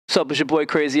What's up, it's your boy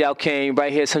Crazy Al Kane,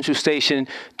 right here at Central Station,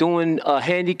 doing a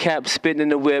handicap spitting in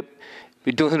the whip.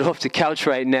 We're doing it off the couch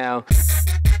right now.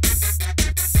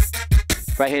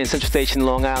 Right here in Central Station,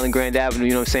 Long Island, Grand Avenue,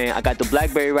 you know what I'm saying? I got the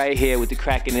Blackberry right here with the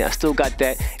crack in it. I still got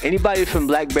that. Anybody from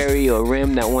Blackberry or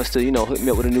Rim that wants to, you know, hook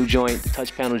me up with a new joint, the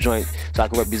touch panel joint, so I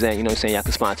can represent, you know what I'm saying? Y'all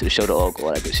can sponsor the show, the all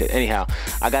that good shit. Anyhow,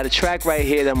 I got a track right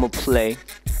here that I'm gonna play.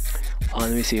 Let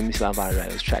me see if I got it right.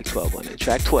 It was track 12 on it.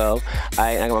 Track 12.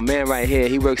 I got my man right here.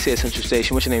 He works here at Central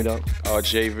Station. What's your name, dog?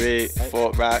 RJ Red, right.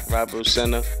 Fort Rock, Rockville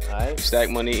Center. All right. Stack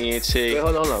Money ENT. Wait,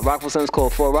 hold on. Rockville Center's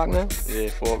called Fort Rock now? Yeah,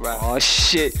 Fort Rock. Oh,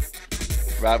 shit.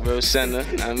 Rockville Center,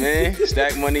 I mean,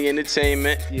 Stack Money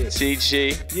Entertainment, yeah.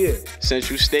 TG, yeah.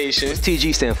 Central Station. What's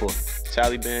TG stand for?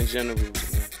 Taliban Generals.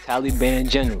 Man. Taliban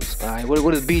Generals. All right.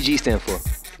 What does BG stand for?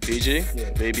 BG?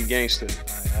 Yeah. Baby Gangster.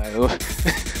 All right.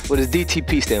 What does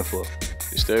DTP stand for?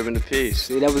 Disturbing the Peace.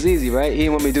 See, that was easy, right? He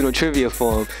didn't want me to do no trivia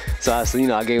for him, so I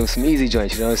gave him some easy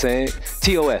joints. You know what I'm saying?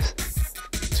 TOS.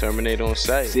 Terminate on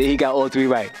sight. See, he got all three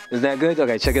right. Isn't that good?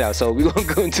 Okay, check it out. So we're gonna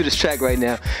go into this track right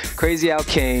now. Crazy Al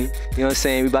Kane, you know what I'm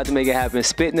saying? We about to make it happen.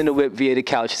 Spitting in the whip via the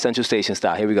couch, Central Station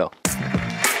style. Here we go.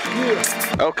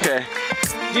 Yeah. Okay.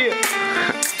 Yeah.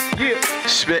 Yeah.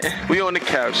 Spitting. We on the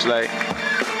couch, like,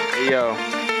 hey, yo.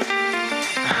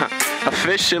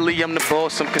 Officially, I'm the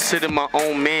boss, I'm considered my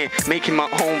own man. Making my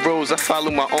own rules, I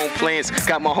follow my own plans.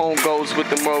 Got my own goals with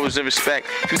the morals and respect.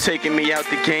 If you taking me out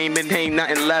the game, it ain't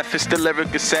nothing left. It's the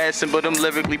lyric assassin, but I'm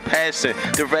lyrically passing.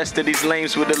 The rest of these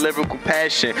lames with a lyrical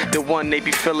passion. The one they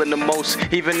be feeling the most.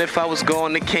 Even if I was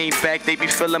gone and came back, they be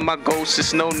feeling my ghost.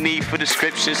 There's no need for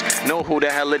descriptions. Know who the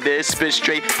hell it is. Spit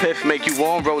straight, piff, make you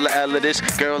on roll a L of this.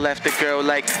 Girl after girl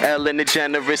like Ellen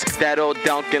DeGeneres. That old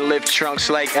Duncan lift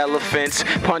trunks like elephants.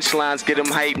 Punchlines get them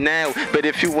hype now, but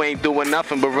if you ain't doing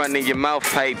nothing but running your mouth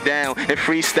pipe down and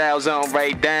freestyles on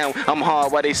right down, I'm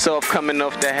hard while they soft coming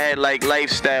off the head like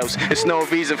lifestyles. It's no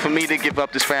reason for me to give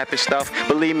up this rapping stuff.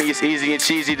 Believe me, it's easy and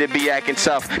cheesy to be acting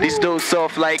tough. These dudes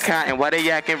soft like cotton, why they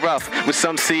acting rough? But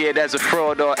some see it as a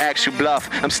fraud or actual bluff.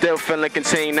 I'm still feeling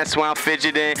contained, that's why I'm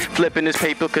fidgeting, flipping this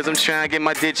paper cause I'm trying to get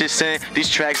my digits in. These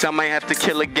tracks I might have to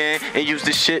kill again and use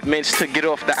the shipments to get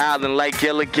off the island like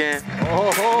Gilligan.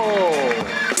 Oh,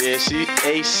 yeah, see,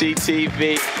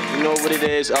 ACTV, you know what it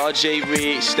is, RJ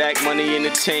Reed, Stack Money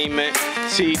Entertainment,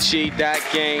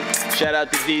 TG.Gang, shout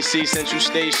out to DC Central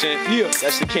Station, yeah,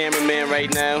 that's the cameraman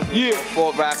right now, yeah,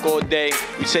 Fort Rock all day,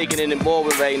 we taking it in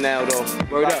Baldwin right now though,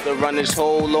 we're about to run this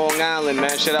whole Long Island,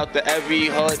 man, shout out to every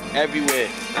hood, everywhere,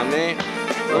 I mean,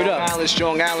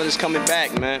 Strong Island is coming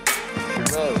back, man.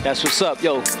 That's what's up,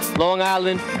 yo. Long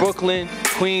Island, Brooklyn,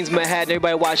 Queens, Manhattan,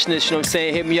 everybody watching this, you know what I'm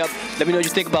saying? Hit me up. Let me know what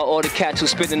you think about all the cats who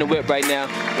spitting in the whip right now.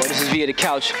 Well, this is via the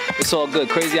couch. It's all good.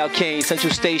 Crazy Al Kane,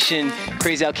 Central Station,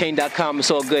 crazyalkane.com.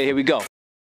 It's all good. Here we go.